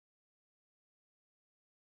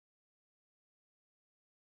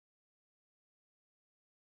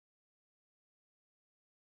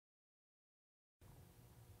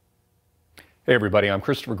Hey everybody, I'm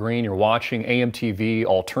Christopher Green. You're watching AMTV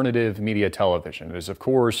Alternative Media Television. It is, of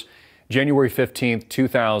course, January 15th,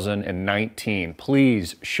 2019.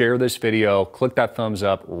 Please share this video, click that thumbs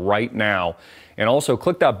up right now, and also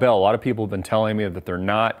click that bell. A lot of people have been telling me that they're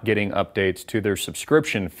not getting updates to their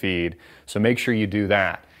subscription feed, so make sure you do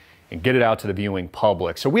that and get it out to the viewing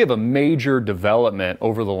public. So we have a major development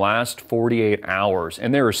over the last 48 hours,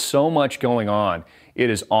 and there is so much going on.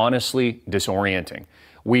 It is honestly disorienting.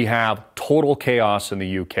 We have total chaos in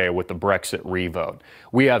the UK with the Brexit revote.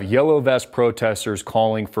 We have yellow vest protesters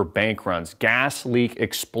calling for bank runs, gas leak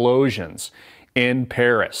explosions in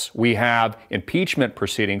Paris. We have impeachment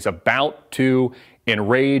proceedings about to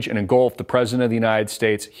enrage and engulf the President of the United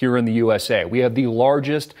States here in the USA. We have the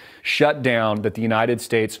largest shutdown that the United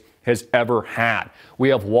States has ever had. We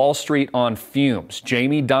have Wall Street on fumes.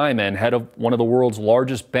 Jamie Dimon, head of one of the world's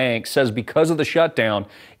largest banks, says because of the shutdown,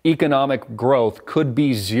 economic growth could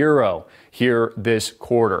be zero here this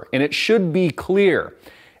quarter. And it should be clear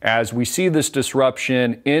as we see this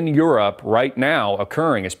disruption in Europe right now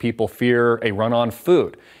occurring as people fear a run on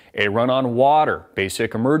food, a run on water,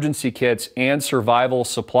 basic emergency kits, and survival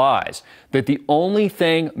supplies, that the only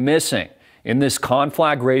thing missing in this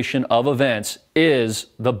conflagration of events is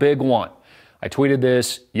the big one. I tweeted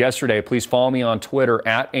this yesterday. Please follow me on Twitter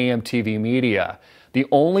at AMTV Media. The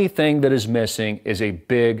only thing that is missing is a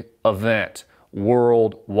big event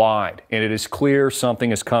worldwide, and it is clear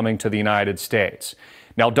something is coming to the United States.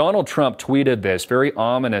 Now, Donald Trump tweeted this very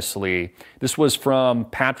ominously. This was from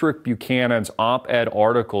Patrick Buchanan's op-ed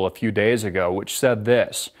article a few days ago, which said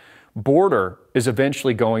this: border is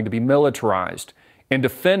eventually going to be militarized and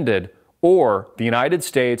defended, or the United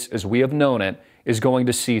States, as we have known it, is going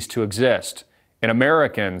to cease to exist. And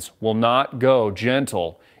Americans will not go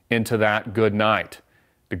gentle into that good night.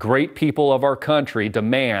 The great people of our country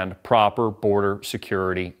demand proper border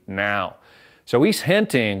security now. So he's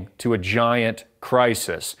hinting to a giant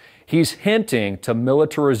crisis. He's hinting to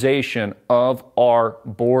militarization of our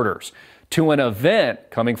borders, to an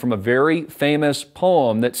event coming from a very famous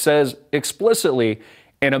poem that says explicitly,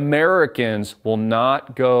 and Americans will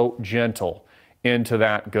not go gentle into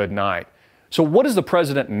that good night. So what is the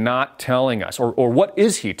president not telling us, or what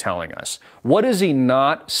is he telling us? What is he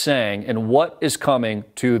not saying, and what is coming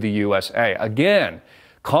to the USA? Again,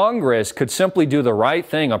 Congress could simply do the right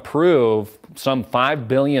thing, approve some $5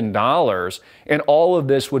 billion, and all of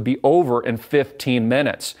this would be over in 15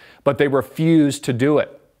 minutes. But they refuse to do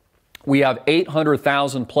it. We have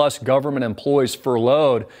 800,000 plus government employees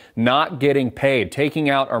furloughed, not getting paid, taking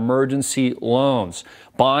out emergency loans,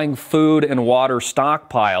 buying food and water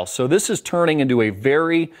stockpiles. So this is turning into a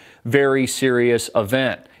very, very serious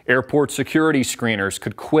event. Airport security screeners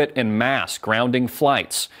could quit en masse, grounding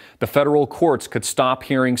flights. The federal courts could stop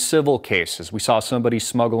hearing civil cases. We saw somebody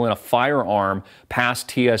smuggle in a firearm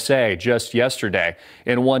past TSA just yesterday.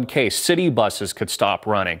 In one case, city buses could stop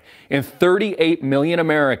running. And 38 million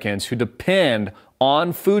Americans who depend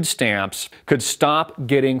on food stamps could stop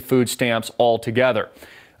getting food stamps altogether.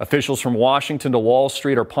 Officials from Washington to Wall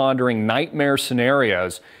Street are pondering nightmare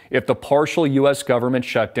scenarios if the partial U.S. government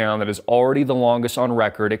shutdown that is already the longest on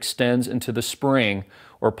record extends into the spring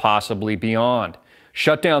or possibly beyond.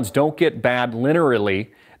 Shutdowns don't get bad linearly,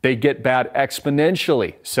 they get bad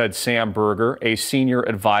exponentially, said Sam Berger, a senior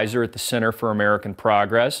advisor at the Center for American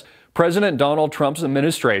Progress. President Donald Trump's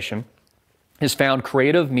administration has found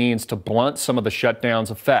creative means to blunt some of the shutdown's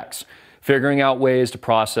effects, figuring out ways to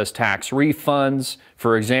process tax refunds,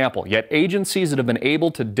 for example. Yet agencies that have been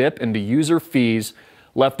able to dip into user fees,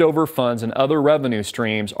 leftover funds, and other revenue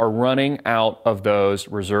streams are running out of those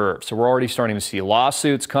reserves. So we're already starting to see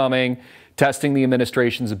lawsuits coming, testing the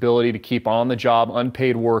administration's ability to keep on-the-job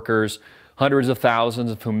unpaid workers, hundreds of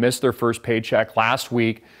thousands of whom missed their first paycheck last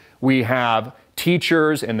week. We have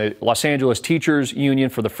teachers and the Los Angeles Teachers Union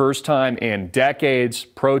for the first time in decades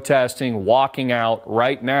protesting, walking out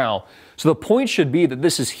right now. So the point should be that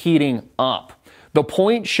this is heating up. The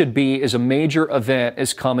point should be is a major event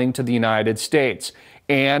is coming to the United States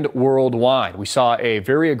and worldwide. We saw a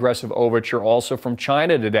very aggressive overture also from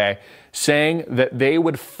China today saying that they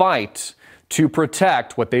would fight to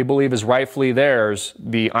protect what they believe is rightfully theirs,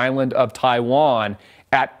 the island of Taiwan,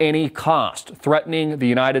 at any cost, threatening the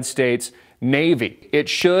United States Navy. It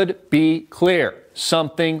should be clear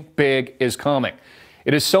something big is coming.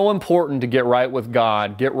 It is so important to get right with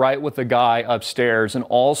God, get right with the guy upstairs, and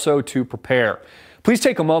also to prepare. Please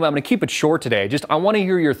take a moment. I'm going to keep it short today. I want to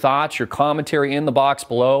hear your thoughts, your commentary in the box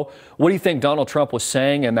below. What do you think Donald Trump was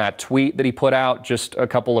saying in that tweet that he put out just a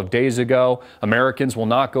couple of days ago? Americans will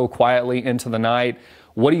not go quietly into the night.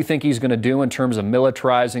 What do you think he's going to do in terms of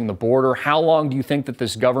militarizing the border? How long do you think that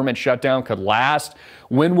this government shutdown could last?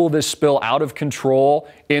 When will this spill out of control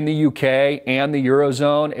in the UK and the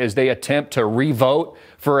Eurozone as they attempt to revote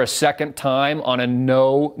for a second time on a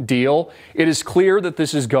no deal? It is clear that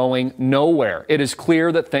this is going nowhere. It is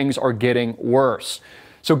clear that things are getting worse.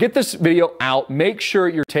 So get this video out. Make sure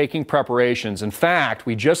you're taking preparations. In fact,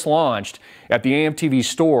 we just launched at the AMTV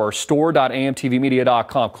store,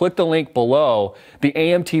 store.amtvmedia.com. Click the link below, the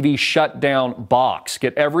AMTV shutdown box.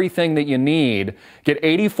 Get everything that you need. Get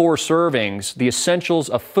 84 servings, the essentials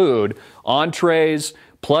of food, entrees,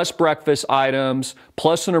 plus breakfast items,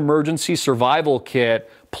 plus an emergency survival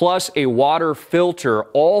kit, plus a water filter,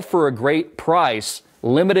 all for a great price.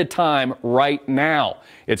 Limited time right now.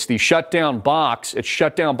 It's the shutdown box. It's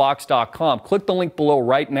shutdownbox.com. Click the link below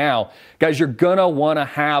right now. Guys, you're going to want to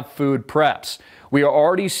have food preps. We are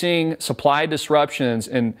already seeing supply disruptions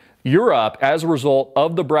in Europe as a result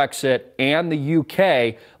of the Brexit and the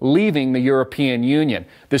UK leaving the European Union.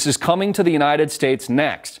 This is coming to the United States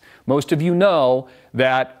next. Most of you know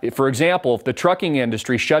that, for example, if the trucking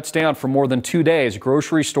industry shuts down for more than 2 days,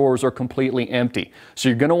 grocery stores are completely empty. So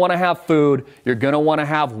you're going to want to have food, you're going to want to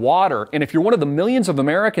have water, and if you're one of the millions of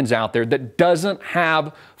Americans out there that doesn't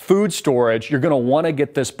have food storage, you're going to want to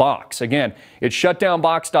get this box. Again, it's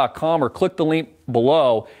shutdownbox.com or click the link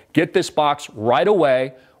below. Get this box right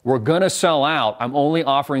away. We're going to sell out. I'm only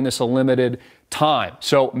offering this a limited time.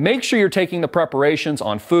 So make sure you're taking the preparations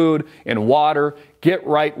on food and water. Get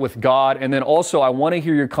right with God. And then also, I want to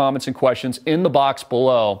hear your comments and questions in the box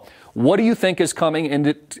below. What do you think is coming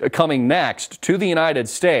next to the United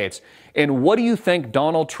States? And what do you think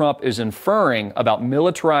Donald Trump is inferring about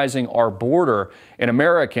militarizing our border and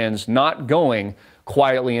Americans not going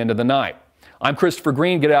quietly into the night? I'm Christopher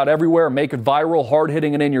Green. Get it out everywhere. Make it viral,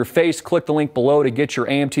 hard-hitting and in your face. Click the link below to get your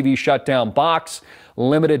AMTV shutdown box.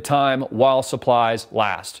 Limited time while supplies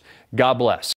last. God bless.